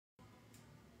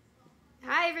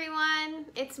everyone,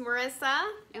 it's Marissa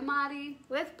and Madi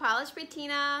with Polish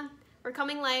Patina. We're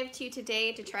coming live to you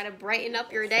today to try to brighten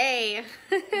up your day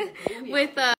with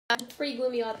pretty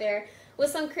gloomy out there with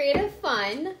some creative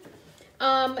fun.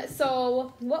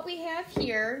 So what we have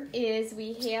here is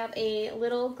we have a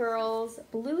little girl's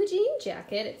blue jean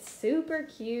jacket. It's super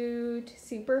cute,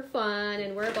 super fun,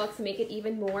 and we're about to make it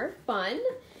even more fun.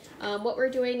 What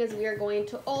we're doing is we are going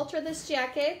to alter this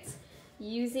jacket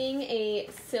using a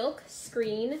silk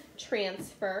screen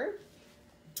transfer.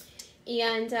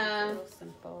 And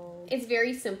simple. It's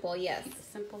very simple, yes. It's a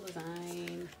simple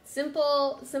design.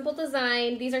 Simple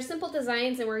design. These are simple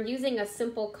designs, and we're using a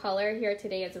simple color here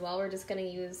today as well. We're just going to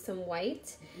use some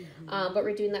white, but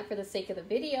we're doing that for the sake of the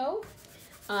video.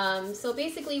 So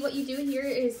basically what you do here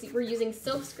is we're using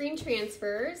silk screen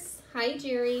transfers. Hi,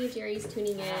 Jerry. Jerry's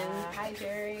tuning in. Hi,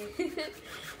 Jerry.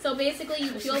 So basically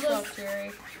you peel the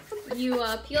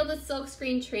silk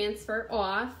screen transfer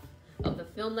off of the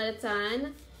film that it's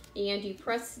on, and you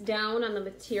press down on the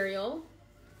material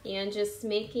and just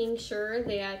making sure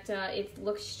that it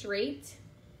looks straight,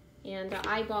 and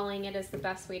eyeballing it is the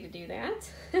best way to do that.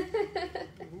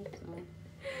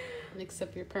 Mix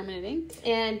up your permanent ink.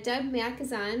 And Deb Mack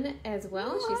is on as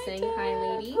well. She's saying Deb. hi,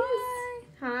 ladies.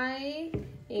 Hi.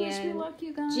 Wish me And luck,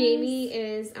 you guys. Jamie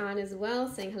is on as well,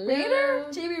 saying hello. Raider?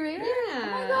 Jamie Raider? Yeah. Oh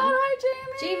my god, hi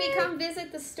Jamie. Jamie, come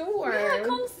visit the store. Yeah,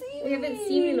 come see me. We haven't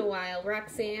seen you in a while.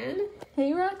 Roxanne.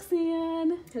 Hey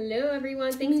Roxanne. Hello,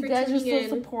 everyone. Thanks you for guys tuning are so in.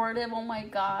 supportive. Oh my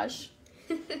gosh.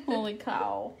 Holy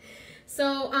cow.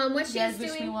 So, what she's You guys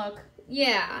doing... wish me luck.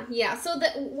 Yeah. So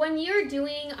when you're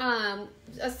doing a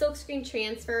silkscreen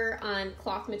transfer on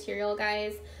cloth material,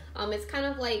 guys, it's kind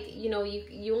of like, you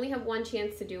only have one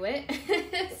chance to do it.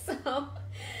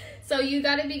 so you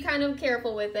got to be kind of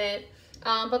careful with it.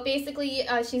 But basically,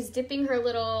 she's dipping her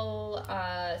little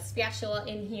spatula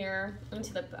in here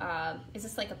into the, is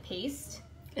this like a paste?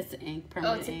 It's ink,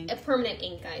 permanent ink. A permanent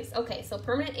ink, guys. Okay, so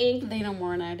permanent ink. They know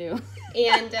more than I do.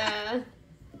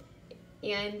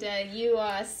 And you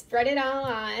spread it all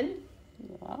on.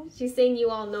 Wow. She's saying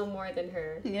you all know more than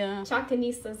her. Yeah.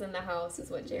 Chakanistas in the house is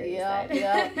what Jerry said.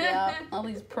 Yeah. All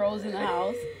these pros in the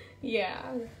house. Yeah.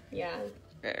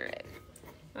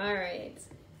 All right.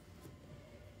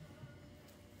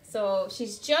 So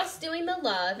she's just doing the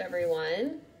love,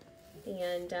 everyone.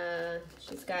 And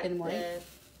she's got in white,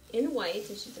 and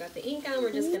she's got the ink on.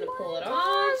 We're just going to pull it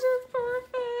off. It's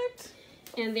perfect.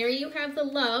 And there you have the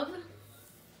love.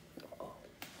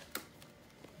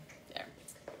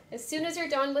 As soon as you're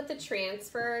done with the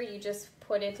transfer, you just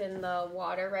put it in the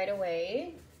water right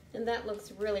away. And that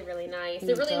looks really, really nice.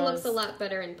 It really looks a lot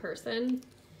better in person.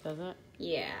 Does it?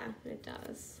 Yeah, it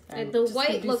does. The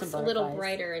white looks a little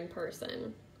brighter in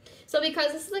person. So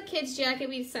because this is a kid's jacket,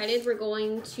 we decided we're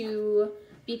going to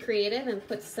be creative and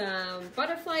put some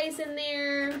butterflies in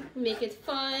there, make it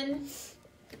fun.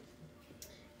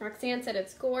 Roxanne said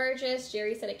it's gorgeous.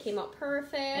 Jerry said it came out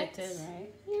perfect. It did, right?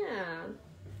 Yeah.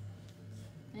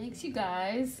 Thanks, you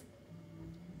guys.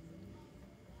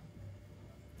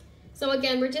 So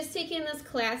again, we're just taking this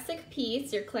classic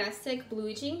piece, your classic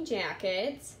blue jean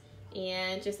jacket,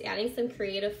 and just adding some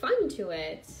creative fun to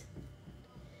it.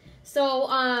 So,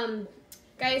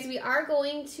 guys, we are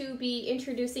going to be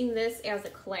introducing this as a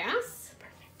class.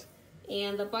 Perfect.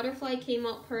 And the butterfly came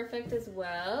out perfect as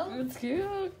well. It's cute.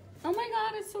 Oh my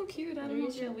god, it's so cute. I don't know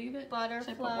if she'll leave it. Butterfly. Should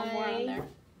I put one more on there?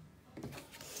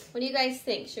 What do you guys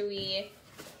think? Should we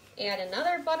add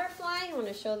another butterfly? I want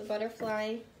to show the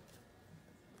butterfly.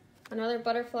 Another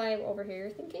butterfly over here, you're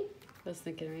thinking? I was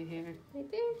thinking right here.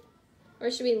 Right there? Or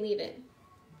should we leave it?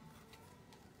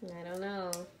 I don't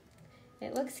know.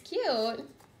 It looks cute.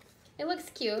 It looks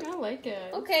cute. I like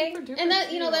it. Okay. And that,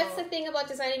 that's the thing about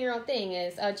designing your own thing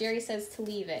is Jerry says to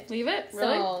leave it. Leave it?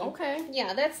 Really? So, okay.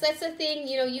 Yeah, that's the thing.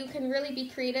 You can really be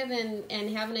creative and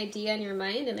have an idea in your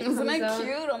mind. And Isn't it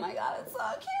cute? Oh my god, it's so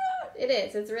cute. It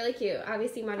is. It's really cute.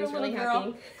 Obviously, Marty's really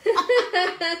happy.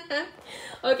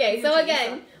 Okay, so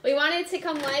again, we wanted to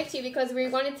come live to you because we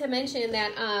wanted to mention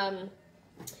that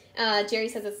Jerry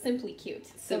says it's simply cute.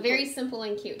 So very simple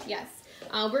and cute, yes.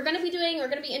 We're going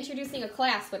to be introducing a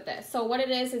class with this. So what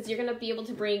it is you're going to be able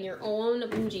to bring your own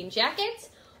blue jean jacket,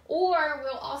 or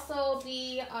we'll also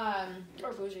be,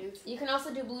 or blue jeans. You can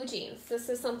also do blue jeans. This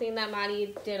is something that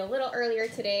Madi did a little earlier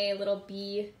today, a little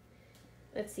bee,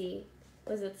 let's see.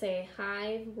 What does it say?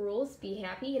 Hi, rules, be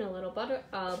happy, and a little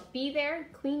bee there,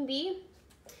 queen bee.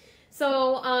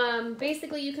 So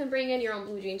basically you can bring in your own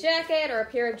blue jean jacket or a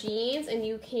pair of jeans and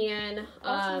you can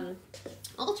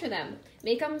alter them.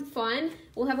 Make them fun.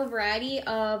 We'll have a variety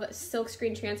of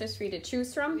silkscreen transfers for you to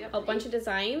choose from, a bunch of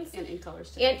designs. And ink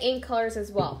colors too. And ink colors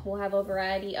as well. We'll have a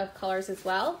variety of colors as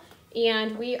well.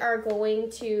 And we are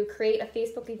going to create a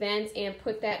Facebook event and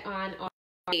put that on our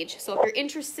page. So if you're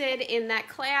interested in that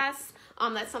class,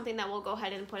 that's something that we'll go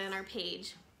ahead and put in our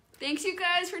page. Thanks, you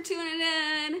guys, for tuning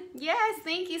in. Yes,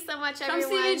 thank you so much, everyone.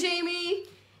 Come see me, Jamie.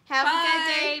 Have Bye. a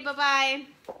good day.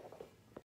 Bye-bye.